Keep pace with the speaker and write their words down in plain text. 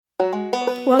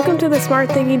Welcome to the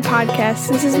Smart Thinking Podcast.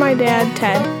 This is my dad,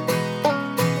 Ted.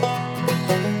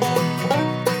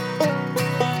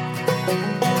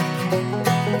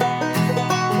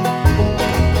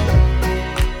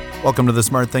 Welcome to the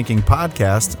Smart Thinking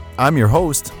Podcast. I'm your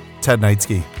host, Ted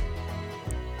Knightsky.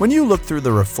 When you look through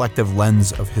the reflective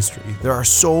lens of history, there are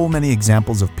so many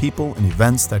examples of people and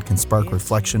events that can spark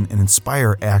reflection and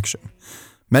inspire action.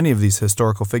 Many of these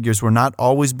historical figures were not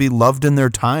always beloved in their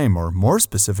time, or more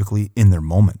specifically, in their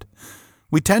moment.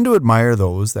 We tend to admire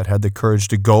those that had the courage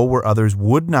to go where others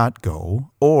would not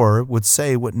go, or would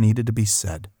say what needed to be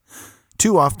said.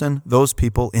 Too often, those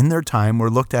people in their time were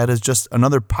looked at as just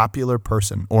another popular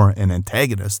person or an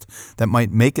antagonist that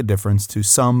might make a difference to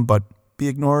some but be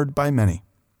ignored by many.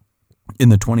 In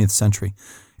the 20th century,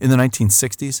 in the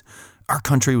 1960s, our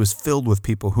country was filled with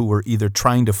people who were either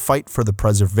trying to fight for the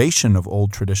preservation of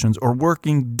old traditions or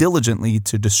working diligently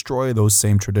to destroy those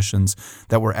same traditions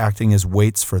that were acting as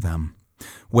weights for them,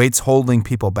 weights holding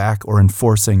people back or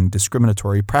enforcing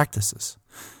discriminatory practices.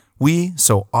 We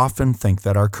so often think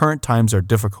that our current times are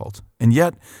difficult, and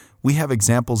yet we have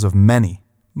examples of many,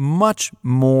 much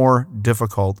more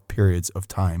difficult periods of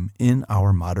time in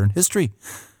our modern history.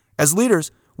 As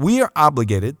leaders, we are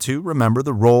obligated to remember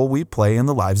the role we play in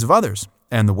the lives of others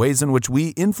and the ways in which we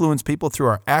influence people through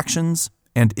our actions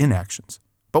and inactions.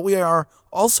 But we are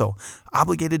also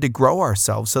obligated to grow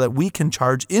ourselves so that we can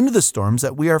charge into the storms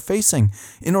that we are facing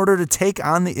in order to take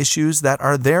on the issues that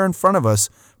are there in front of us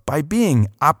by being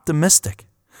optimistic.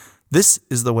 This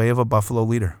is the way of a buffalo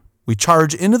leader. We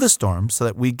charge into the storm so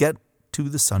that we get to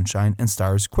the sunshine and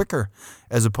stars quicker,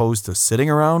 as opposed to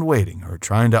sitting around waiting or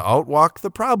trying to outwalk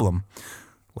the problem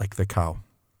like the cow.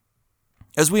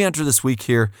 As we enter this week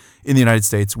here in the United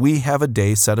States, we have a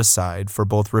day set aside for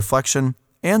both reflection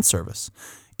and service.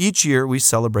 Each year, we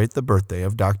celebrate the birthday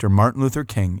of Dr. Martin Luther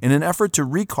King in an effort to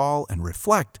recall and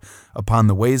reflect upon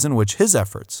the ways in which his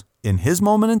efforts, in his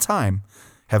moment in time,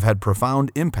 have had profound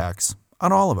impacts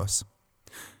on all of us.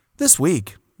 This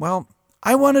week,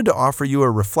 I wanted to offer you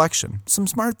a reflection, some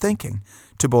smart thinking,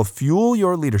 to both fuel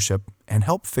your leadership and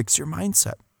help fix your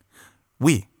mindset.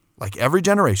 We, like every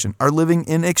generation, are living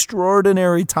in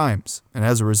extraordinary times, and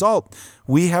as a result,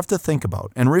 we have to think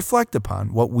about and reflect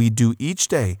upon what we do each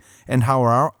day and how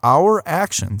our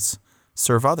actions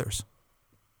serve others.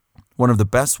 One of the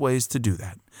best ways to do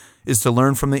that is to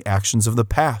learn from the actions of the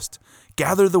past,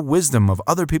 gather the wisdom of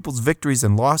other people's victories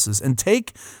and losses, and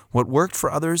take what worked for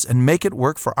others and make it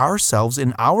work for ourselves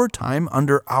in our time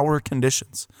under our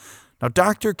conditions. Now,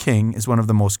 Dr. King is one of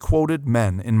the most quoted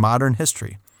men in modern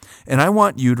history, and I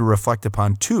want you to reflect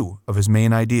upon two of his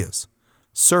main ideas: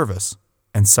 service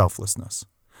and selflessness.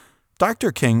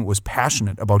 Dr. King was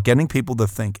passionate about getting people to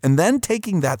think and then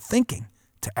taking that thinking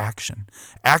to action.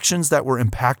 Actions that were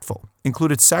impactful,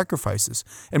 included sacrifices,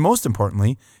 and most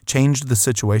importantly, changed the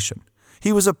situation.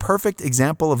 He was a perfect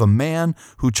example of a man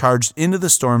who charged into the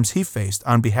storms he faced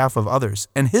on behalf of others,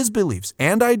 and his beliefs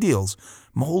and ideals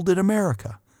molded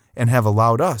America and have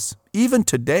allowed us, even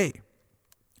today,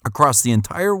 across the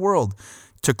entire world,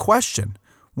 to question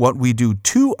what we do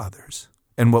to others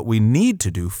and what we need to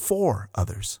do for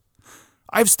others.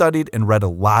 I've studied and read a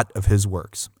lot of his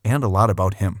works and a lot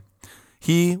about him.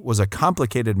 He was a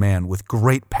complicated man with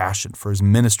great passion for his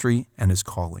ministry and his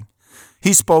calling.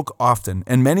 He spoke often,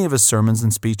 and many of his sermons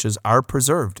and speeches are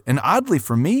preserved. And oddly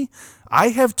for me, I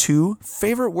have two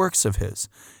favorite works of his.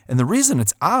 And the reason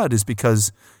it's odd is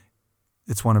because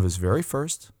it's one of his very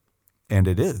first, and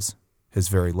it is his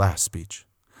very last speech.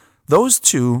 Those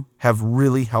two have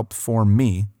really helped form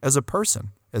me as a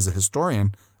person, as a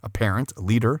historian, a parent, a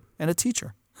leader, and a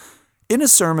teacher. In a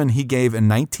sermon he gave in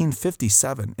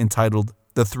 1957 entitled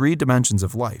 "The Three Dimensions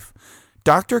of Life,"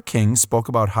 Dr. King spoke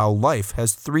about how life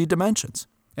has three dimensions,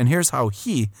 and here's how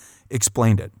he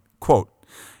explained it. Quote,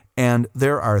 "And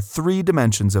there are three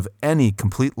dimensions of any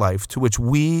complete life to which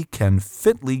we can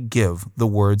fitly give the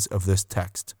words of this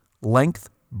text: length,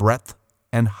 breadth,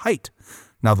 and height.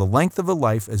 Now the length of a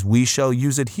life, as we shall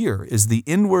use it here, is the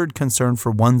inward concern for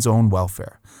one's own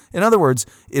welfare. In other words,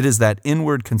 it is that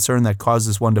inward concern that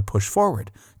causes one to push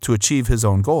forward, to achieve his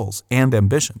own goals and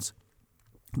ambitions.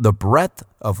 The breadth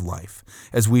of life,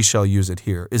 as we shall use it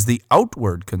here, is the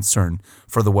outward concern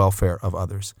for the welfare of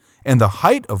others. And the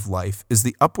height of life is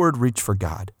the upward reach for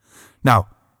God. Now,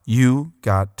 you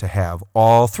got to have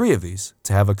all three of these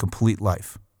to have a complete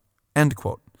life." End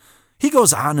quote. He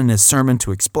goes on in his sermon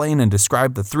to explain and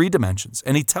describe the three dimensions,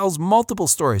 and he tells multiple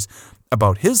stories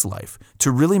about his life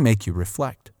to really make you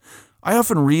reflect. I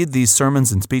often read these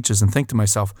sermons and speeches and think to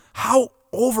myself, how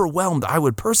overwhelmed I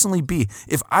would personally be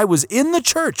if I was in the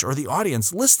church or the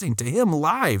audience listening to him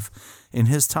live in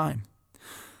his time.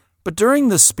 But during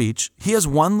this speech, he has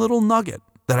one little nugget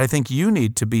that I think you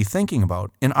need to be thinking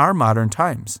about in our modern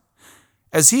times.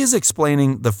 As he is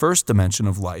explaining the first dimension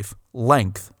of life,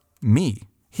 length, me,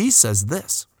 he says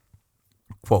this,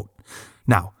 quote,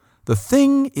 "Now, the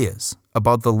thing is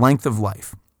about the length of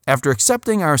life. After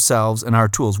accepting ourselves and our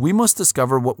tools, we must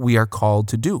discover what we are called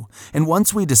to do. And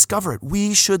once we discover it,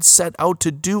 we should set out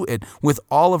to do it with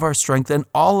all of our strength and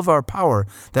all of our power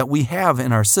that we have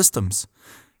in our systems."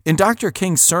 In Dr.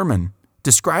 King's sermon,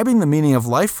 describing the meaning of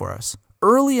life for us,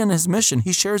 early in his mission,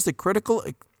 he shares the critical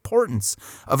importance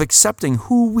of accepting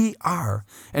who we are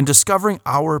and discovering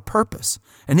our purpose.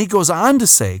 And he goes on to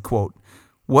say, quote,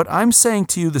 "What I'm saying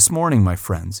to you this morning, my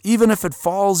friends, even if it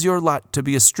falls your lot to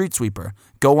be a street sweeper,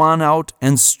 go on out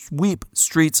and sweep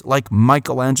streets like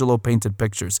Michelangelo painted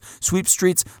pictures. Sweep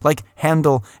streets like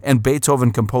Handel and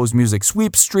Beethoven composed music.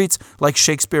 Sweep streets like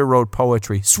Shakespeare wrote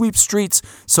poetry. Sweep streets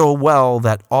so well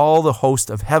that all the host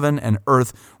of heaven and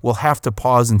earth will have to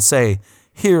pause and say,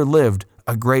 'Here lived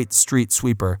a great street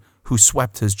sweeper who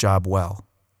swept his job well.'"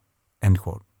 End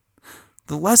quote.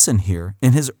 The lesson here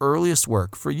in his earliest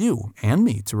work for you and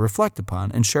me to reflect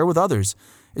upon and share with others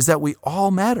is that we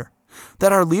all matter,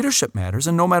 that our leadership matters,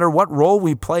 and no matter what role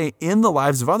we play in the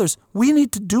lives of others, we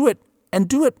need to do it and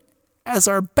do it as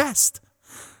our best.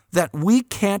 That we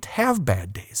can't have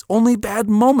bad days, only bad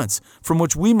moments from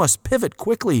which we must pivot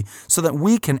quickly so that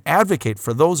we can advocate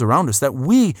for those around us, that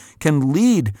we can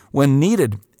lead when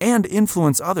needed and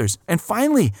influence others, and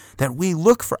finally, that we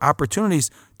look for opportunities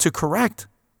to correct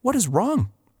what is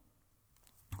wrong.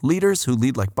 Leaders who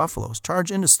lead like buffaloes charge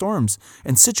into storms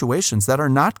and situations that are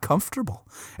not comfortable,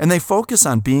 and they focus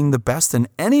on being the best in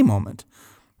any moment.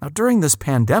 Now, during this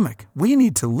pandemic, we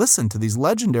need to listen to these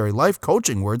legendary life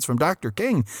coaching words from Dr.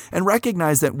 King and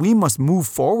recognize that we must move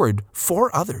forward for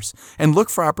others and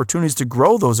look for opportunities to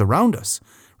grow those around us.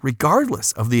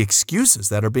 Regardless of the excuses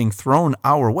that are being thrown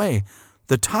our way,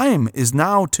 the time is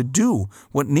now to do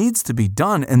what needs to be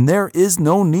done, and there is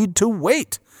no need to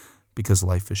wait, because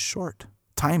life is short.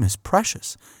 Time is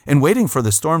precious, and waiting for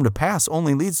the storm to pass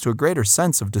only leads to a greater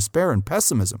sense of despair and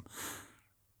pessimism.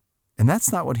 And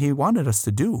that's not what he wanted us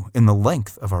to do in the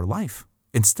length of our life.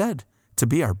 Instead, to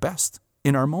be our best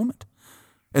in our moment.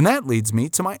 And that leads me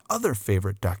to my other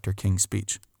favorite Dr. King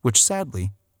speech, which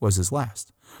sadly was his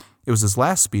last. It was his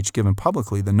last speech given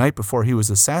publicly the night before he was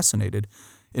assassinated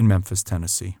in Memphis,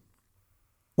 Tennessee.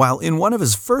 While in one of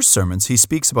his first sermons he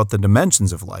speaks about the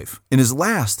dimensions of life, in his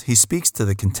last he speaks to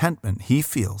the contentment he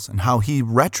feels and how he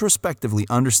retrospectively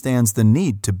understands the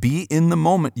need to be in the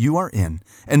moment you are in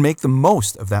and make the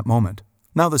most of that moment.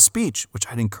 Now the speech, which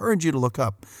I'd encourage you to look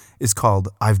up, is called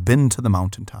 "I've Been to the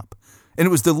Mountaintop." And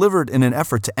it was delivered in an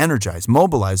effort to energize,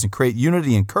 mobilize, and create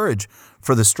unity and courage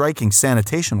for the striking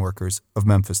sanitation workers of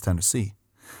Memphis, Tennessee.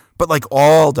 But like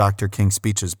all Dr. King's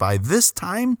speeches, by this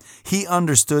time, he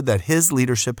understood that his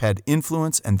leadership had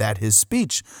influence and that his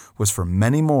speech was for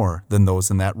many more than those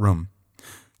in that room.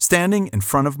 Standing in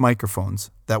front of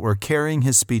microphones that were carrying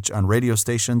his speech on radio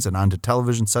stations and onto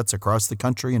television sets across the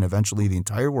country and eventually the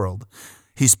entire world,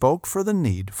 he spoke for the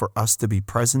need for us to be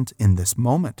present in this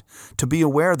moment, to be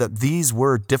aware that these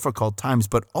were difficult times,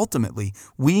 but ultimately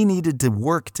we needed to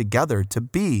work together to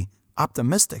be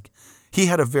optimistic. He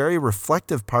had a very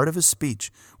reflective part of his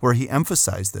speech where he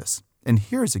emphasized this, and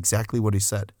here's exactly what he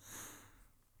said.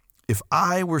 "If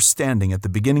I were standing at the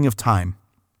beginning of time,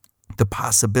 the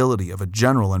possibility of a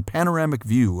general and panoramic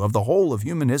view of the whole of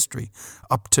human history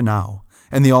up to now,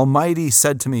 and the Almighty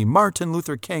said to me, 'Martin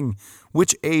Luther King,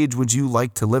 which age would you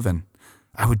like to live in?'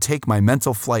 I would take my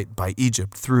mental flight by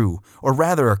Egypt through, or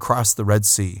rather across the Red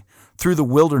Sea, through the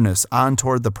wilderness on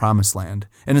toward the Promised Land.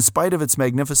 And in spite of its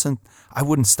magnificence, I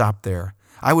wouldn't stop there.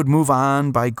 I would move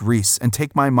on by Greece and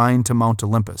take my mind to Mount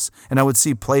Olympus, and I would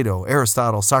see Plato,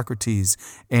 Aristotle, Socrates,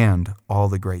 and all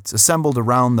the greats assembled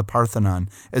around the Parthenon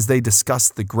as they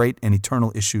discussed the great and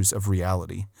eternal issues of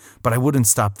reality. But I wouldn't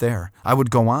stop there. I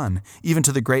would go on, even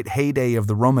to the great heyday of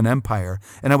the Roman Empire,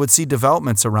 and I would see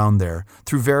developments around there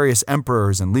through various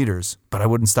emperors and leaders. But I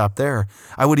wouldn't stop there.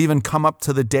 I would even come up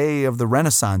to the day of the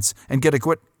Renaissance and get a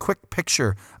quick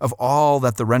picture of all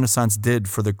that the Renaissance did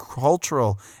for the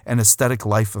cultural and aesthetic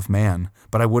life of man.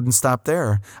 But I wouldn't stop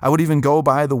there. I would even go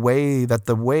by the way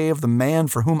of the man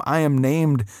for whom I am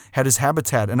named had his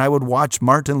habitat, and I would watch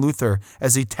Martin Luther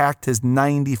as he tacked his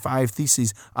 95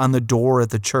 Theses on the door at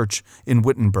the church in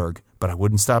Wittenberg. But I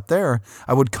wouldn't stop there.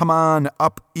 I would come on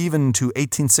up even to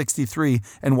 1863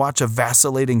 and watch a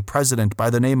vacillating president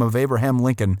by the name of Abraham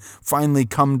Lincoln finally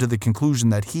come to the conclusion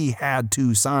that he had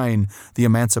to sign the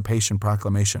Emancipation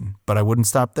Proclamation. But I wouldn't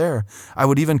stop there. I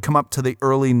would even come up to the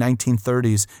early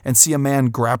 1930s and see a man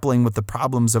grappling with the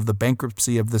problems of the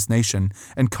bankruptcy of this nation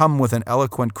and come with an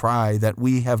eloquent cry that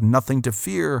we have nothing to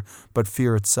fear but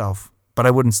fear itself. But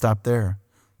I wouldn't stop there.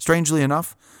 Strangely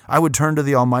enough, I would turn to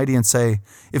the Almighty and say,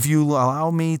 if you allow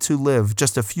me to live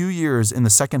just a few years in the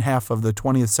second half of the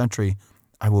 20th century,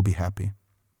 I will be happy.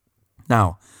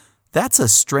 Now, that's a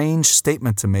strange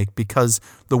statement to make because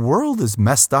the world is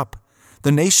messed up.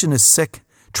 The nation is sick.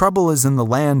 Trouble is in the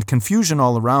land, confusion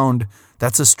all around.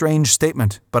 That's a strange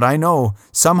statement, but I know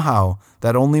somehow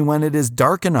that only when it is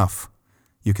dark enough,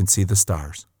 you can see the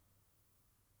stars.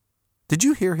 Did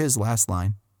you hear his last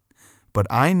line? But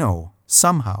I know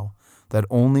somehow that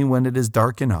only when it is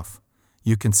dark enough,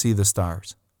 you can see the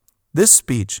stars. This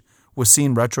speech was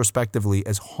seen retrospectively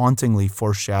as hauntingly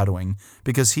foreshadowing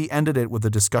because he ended it with a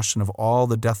discussion of all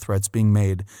the death threats being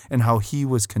made and how he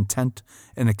was content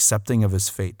and accepting of his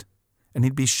fate. And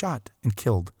he'd be shot and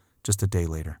killed just a day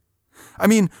later. I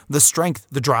mean, the strength,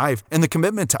 the drive, and the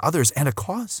commitment to others and a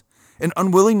cause. An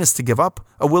unwillingness to give up,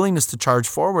 a willingness to charge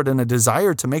forward, and a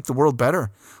desire to make the world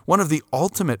better. One of the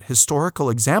ultimate historical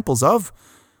examples of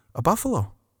a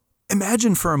buffalo.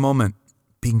 Imagine for a moment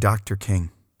being Dr. King.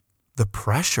 The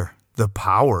pressure, the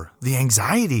power, the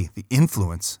anxiety, the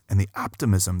influence, and the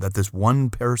optimism that this one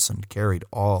person carried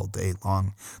all day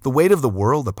long. The weight of the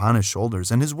world upon his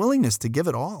shoulders and his willingness to give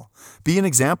it all. Be an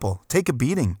example, take a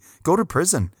beating, go to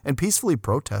prison, and peacefully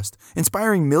protest,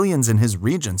 inspiring millions in his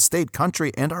region, state,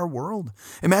 country, and our world.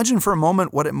 Imagine for a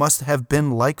moment what it must have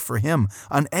been like for him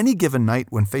on any given night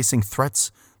when facing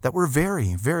threats that were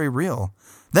very, very real.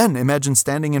 Then imagine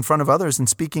standing in front of others and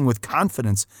speaking with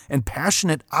confidence and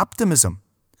passionate optimism.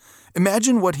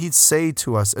 Imagine what he'd say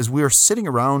to us as we are sitting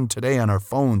around today on our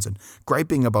phones and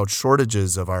griping about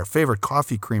shortages of our favorite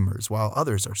coffee creamers while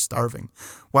others are starving,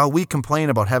 while we complain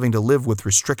about having to live with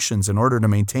restrictions in order to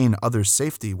maintain others'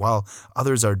 safety while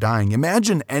others are dying.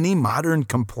 Imagine any modern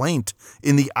complaint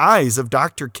in the eyes of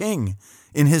Dr. King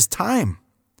in his time.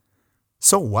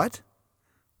 So what?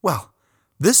 Well,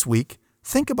 this week,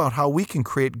 think about how we can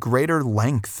create greater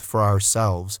length for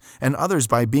ourselves and others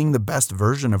by being the best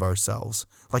version of ourselves,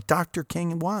 like Dr.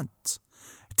 King wants.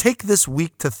 Take this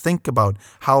week to think about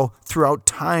how throughout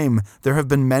time there have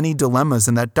been many dilemmas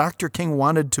and that Dr. King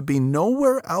wanted to be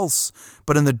nowhere else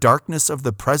but in the darkness of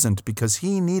the present because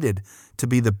he needed to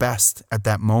be the best at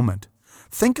that moment.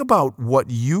 Think about what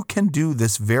you can do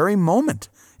this very moment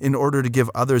in order to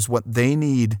give others what they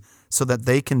need so that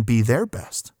they can be their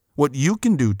best. What you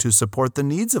can do to support the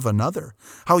needs of another,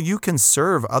 how you can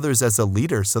serve others as a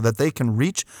leader so that they can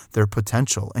reach their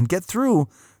potential and get through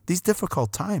these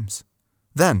difficult times.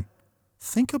 Then,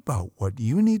 think about what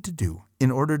you need to do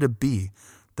in order to be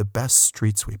the best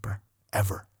street sweeper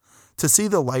ever, to see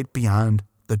the light beyond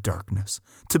the darkness,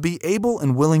 to be able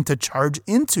and willing to charge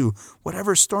into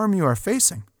whatever storm you are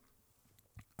facing.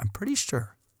 I'm pretty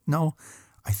sure.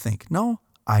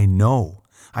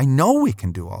 I know we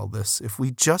can do all this if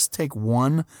we just take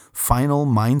one final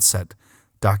mindset,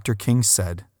 Dr. King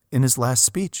said in his last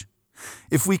speech.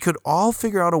 If we could all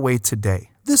figure out a way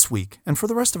today, this week, and for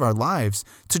the rest of our lives,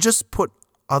 to just put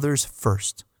others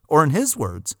first, or in his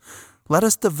words, let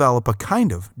us develop a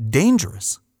kind of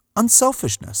dangerous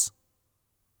unselfishness.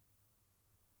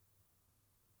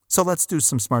 So let's do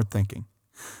some smart thinking.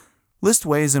 List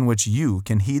ways in which you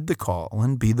can heed the call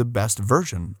and be the best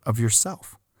version of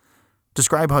yourself.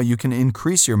 Describe how you can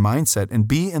increase your mindset and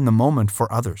be in the moment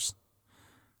for others.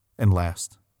 And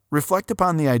last, reflect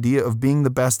upon the idea of being the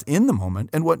best in the moment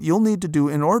and what you'll need to do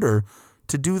in order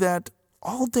to do that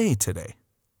all day today.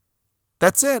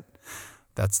 That's it.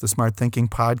 That's the Smart Thinking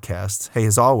Podcast. Hey,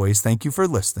 as always, thank you for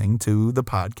listening to the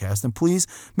podcast, and please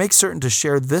make certain to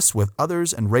share this with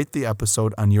others and rate the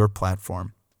episode on your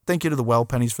platform. Thank you to the Well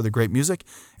Pennies for the great music,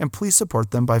 and please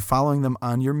support them by following them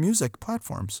on your music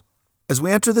platforms. As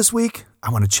we enter this week,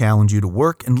 I want to challenge you to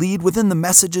work and lead within the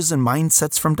messages and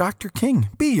mindsets from Dr. King.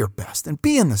 Be your best and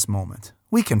be in this moment.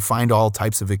 We can find all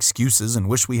types of excuses and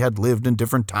wish we had lived in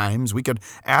different times. We could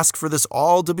ask for this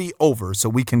all to be over so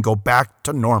we can go back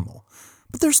to normal.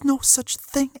 But there's no such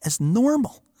thing as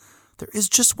normal. There is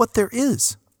just what there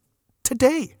is.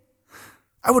 Today.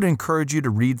 I would encourage you to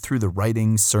read through the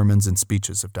writings, sermons, and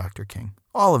speeches of Dr. King.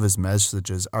 All of his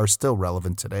messages are still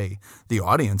relevant today. The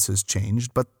audience has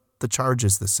changed, but the charge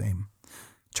is the same.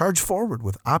 Charge forward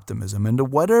with optimism into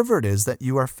whatever it is that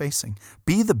you are facing.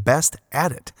 Be the best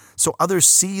at it so others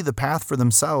see the path for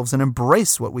themselves and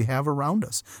embrace what we have around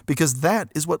us, because that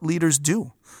is what leaders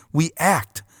do. We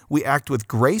act. We act with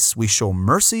grace, we show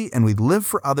mercy, and we live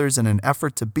for others in an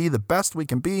effort to be the best we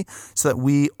can be so that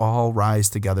we all rise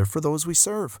together for those we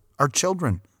serve. Our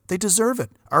children, they deserve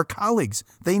it. Our colleagues,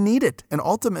 they need it. And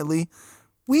ultimately,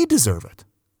 we deserve it.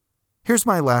 Here's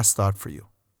my last thought for you.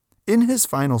 In his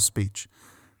final speech,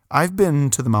 I've been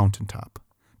to the mountaintop.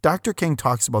 Dr. King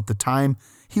talks about the time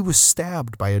he was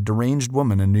stabbed by a deranged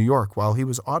woman in New York while he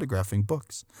was autographing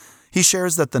books. He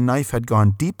shares that the knife had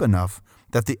gone deep enough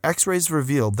that the x-rays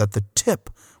revealed that the tip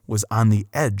was on the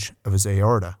edge of his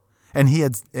aorta, and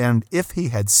if he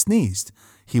had sneezed,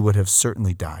 he would have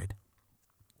certainly died.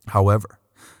 However,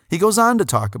 he goes on to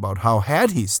talk about how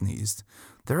had he sneezed,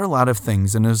 there are a lot of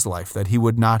things in his life that he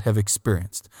would not have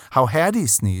experienced. How had he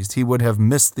sneezed, he would have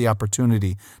missed the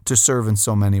opportunity to serve in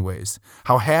so many ways.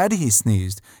 How had he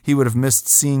sneezed, he would have missed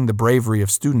seeing the bravery of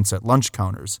students at lunch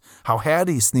counters. How had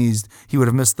he sneezed, he would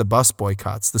have missed the bus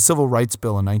boycotts, the Civil Rights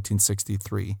Bill in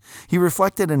 1963. He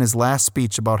reflected in his last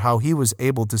speech about how he was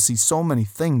able to see so many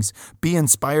things, be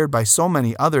inspired by so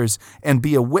many others, and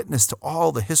be a witness to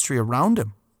all the history around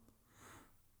him.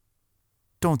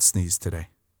 Don't sneeze today.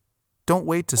 Don't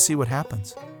wait to see what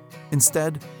happens.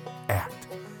 Instead, act.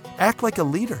 Act like a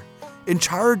leader and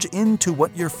charge into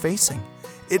what you're facing.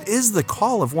 It is the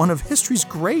call of one of history's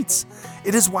greats.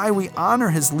 It is why we honor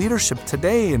his leadership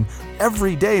today and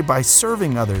every day by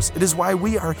serving others. It is why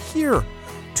we are here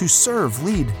to serve,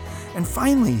 lead, and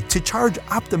finally to charge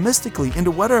optimistically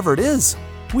into whatever it is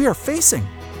we are facing.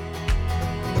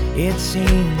 It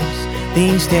seems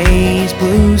these days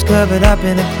blue's covered up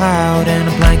in a cloud and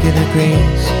a blanket of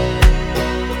grays.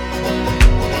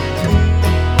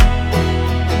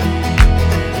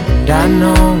 I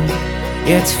know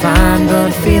it's fine, but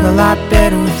I feel a lot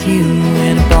better with you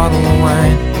and a bottle of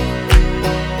wine.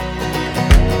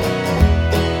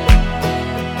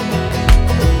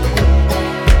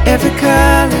 Every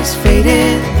color's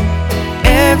faded,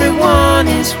 everyone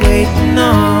is waiting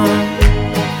on.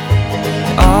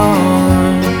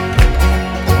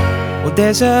 Well,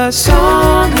 there's a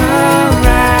song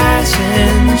arising,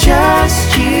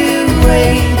 just you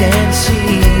wait and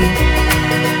see.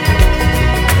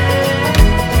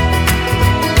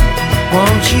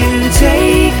 Won't you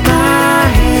take my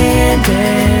hand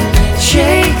and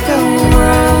shake the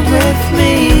world with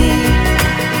me?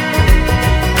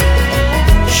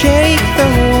 Shake the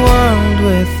world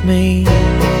with me.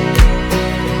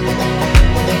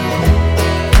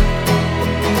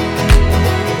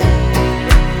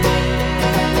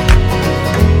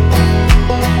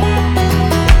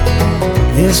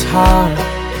 This heart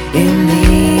in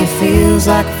me feels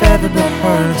like a feather but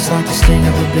hurts like the sting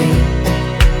of a bee.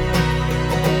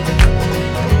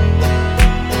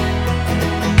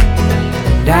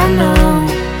 I know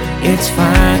it's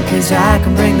fine, 'cause I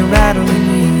can bring the rattle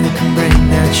and you can bring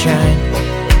that shine.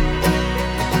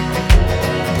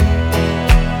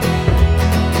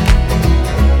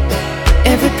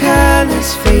 Every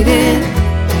color's fading,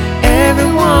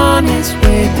 everyone is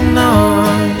waiting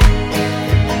on.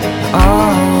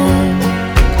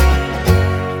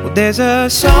 Well, there's a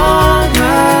song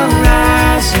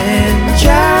arising,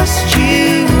 just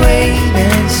you wait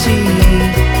and see.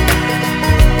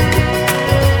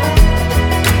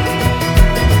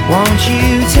 Won't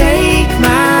you take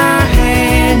my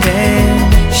hand and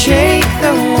shake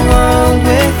the world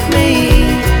with me?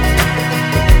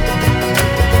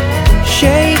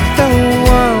 Shake the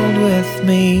world with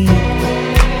me.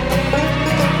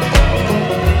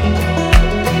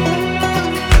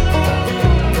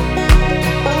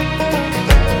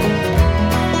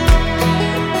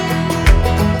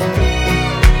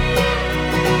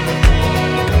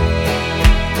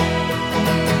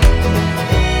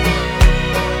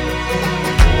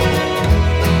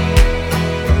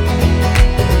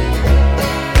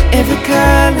 Every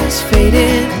color's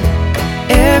faded,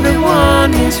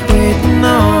 everyone is waiting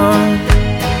on.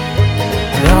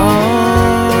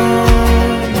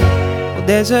 Well,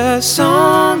 there's a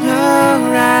song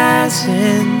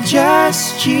arising,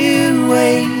 just you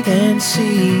wait and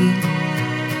see.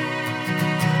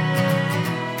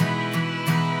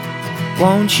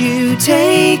 Won't you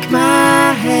take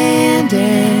my hand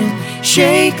and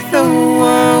shake the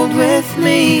world with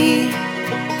me?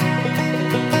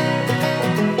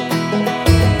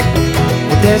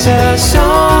 There's a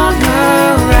song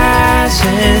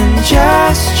arising,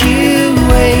 just you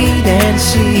wait and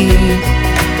see.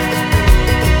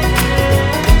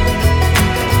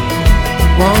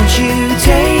 Won't you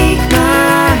take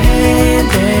my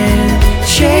hand and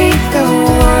shake the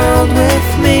world?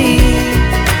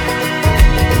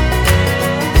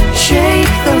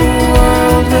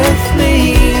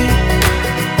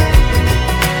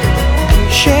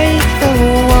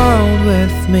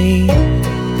 me.